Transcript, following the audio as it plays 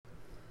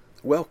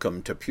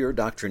Welcome to Pure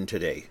Doctrine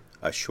Today,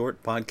 a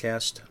short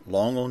podcast,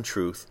 long on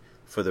truth,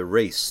 for the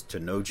race to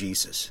know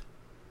Jesus.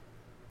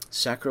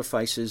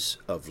 Sacrifices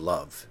of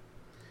love.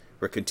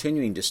 We're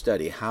continuing to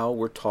study how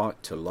we're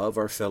taught to love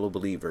our fellow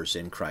believers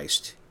in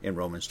Christ in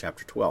Romans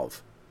chapter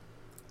 12.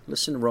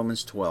 Listen to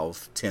Romans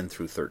 12, 10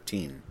 through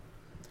 13.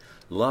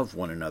 Love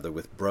one another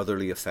with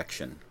brotherly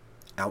affection.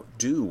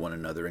 Outdo one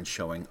another in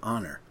showing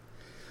honor.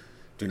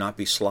 Do not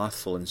be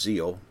slothful in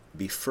zeal.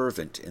 Be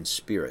fervent in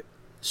spirit.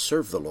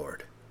 Serve the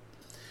Lord.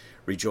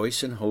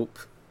 Rejoice in hope.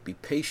 Be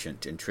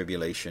patient in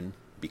tribulation.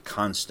 Be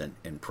constant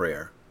in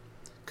prayer.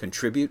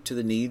 Contribute to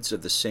the needs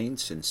of the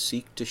saints and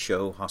seek to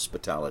show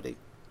hospitality.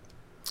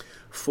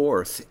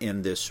 Fourth,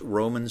 in this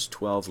Romans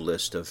 12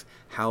 list of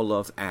how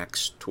love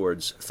acts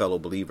towards fellow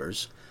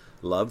believers,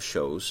 love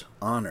shows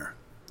honor.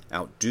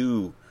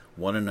 Outdo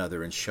one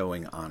another in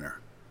showing honor.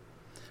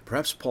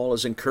 Perhaps Paul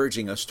is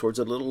encouraging us towards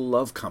a little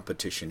love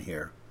competition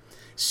here.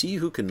 See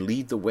who can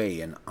lead the way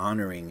in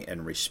honoring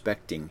and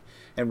respecting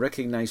and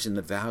recognizing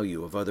the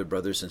value of other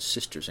brothers and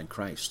sisters in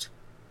Christ.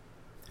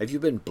 Have you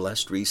been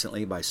blessed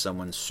recently by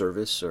someone's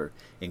service or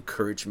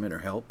encouragement or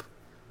help?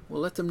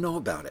 Well, let them know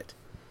about it.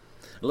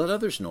 Let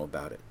others know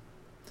about it.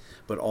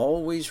 But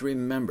always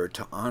remember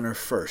to honor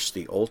first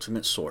the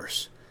ultimate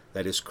source,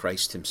 that is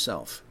Christ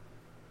himself.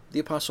 The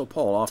Apostle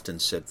Paul often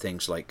said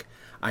things like,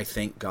 "I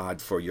thank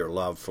God for your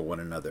love for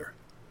one another."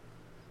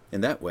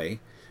 In that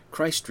way,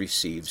 Christ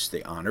receives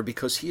the honor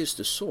because he is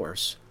the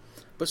source,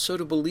 but so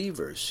do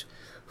believers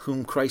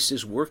whom Christ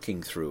is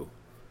working through,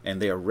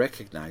 and they are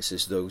recognized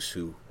as those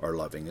who are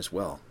loving as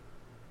well.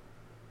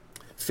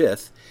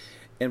 Fifth,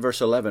 in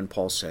verse 11,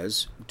 Paul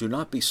says, "Do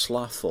not be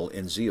slothful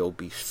in zeal,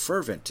 be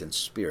fervent in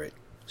spirit,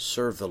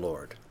 serve the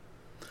Lord."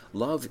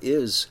 Love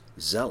is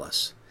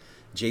zealous.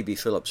 J.B.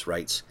 Phillips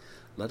writes,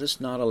 "Let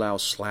us not allow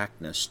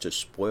slackness to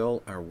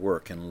spoil our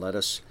work, and let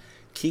us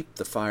keep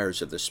the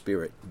fires of the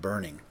Spirit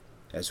burning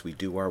as we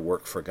do our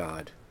work for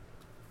God."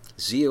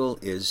 Zeal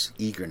is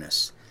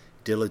eagerness,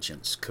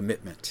 diligence,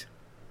 commitment.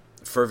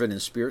 Fervent in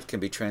spirit can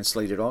be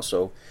translated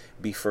also,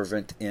 be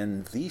fervent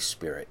in the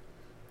Spirit,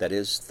 that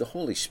is, the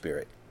Holy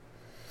Spirit.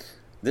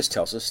 This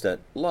tells us that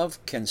love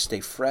can stay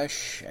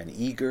fresh and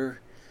eager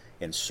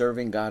in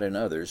serving God and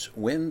others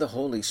when the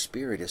Holy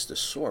Spirit is the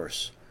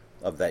source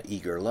of that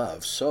eager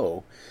love.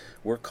 So,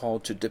 we're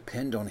called to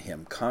depend on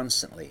him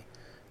constantly,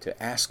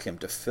 to ask him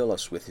to fill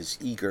us with his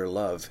eager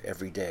love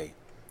every day,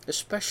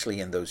 especially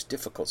in those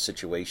difficult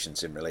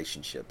situations in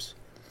relationships.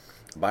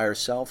 By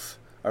ourselves,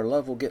 our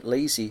love will get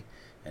lazy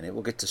and it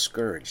will get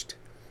discouraged,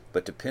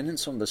 but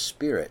dependence on the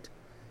Spirit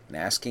and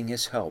asking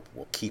his help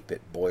will keep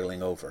it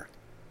boiling over.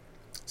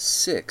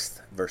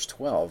 Sixth, verse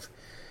 12,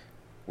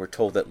 we're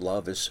told that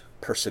love is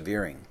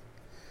persevering.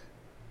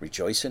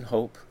 Rejoice in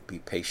hope, be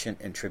patient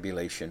in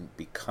tribulation,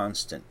 be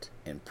constant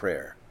in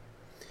prayer.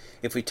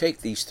 If we take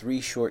these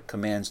three short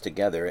commands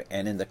together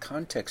and in the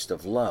context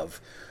of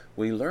love,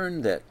 we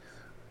learn that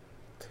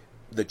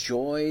the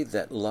joy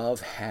that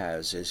love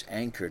has is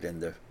anchored in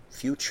the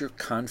future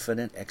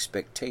confident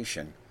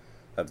expectation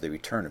of the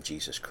return of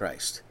Jesus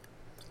Christ.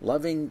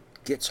 Loving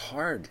gets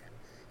hard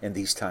in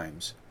these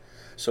times.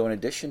 So in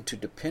addition to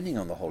depending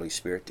on the Holy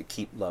Spirit to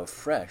keep love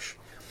fresh,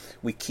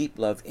 we keep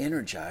love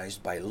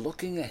energized by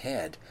looking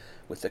ahead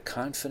with the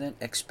confident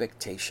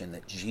expectation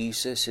that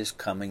Jesus is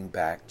coming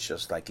back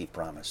just like he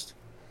promised.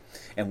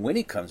 And when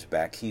he comes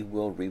back, he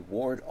will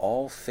reward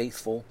all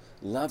faithful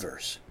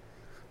lovers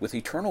with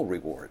eternal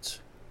rewards.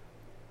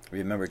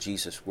 Remember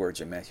Jesus'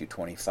 words in Matthew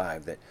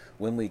 25 that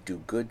when we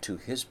do good to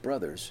his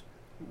brothers,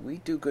 we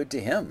do good to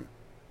him.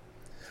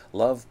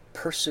 Love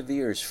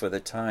perseveres for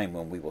the time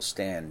when we will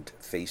stand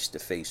face to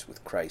face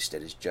with Christ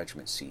at his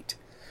judgment seat,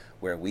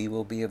 where we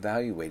will be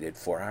evaluated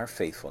for our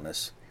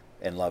faithfulness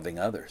in loving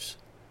others.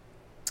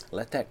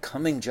 Let that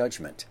coming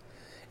judgment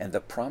and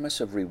the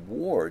promise of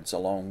rewards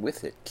along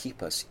with it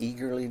keep us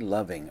eagerly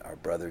loving our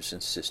brothers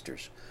and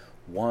sisters,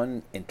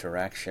 one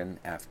interaction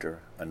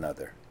after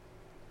another.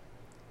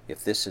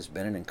 If this has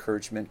been an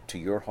encouragement to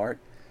your heart,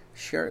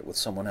 share it with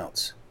someone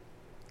else.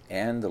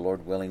 And the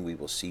Lord willing, we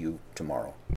will see you tomorrow.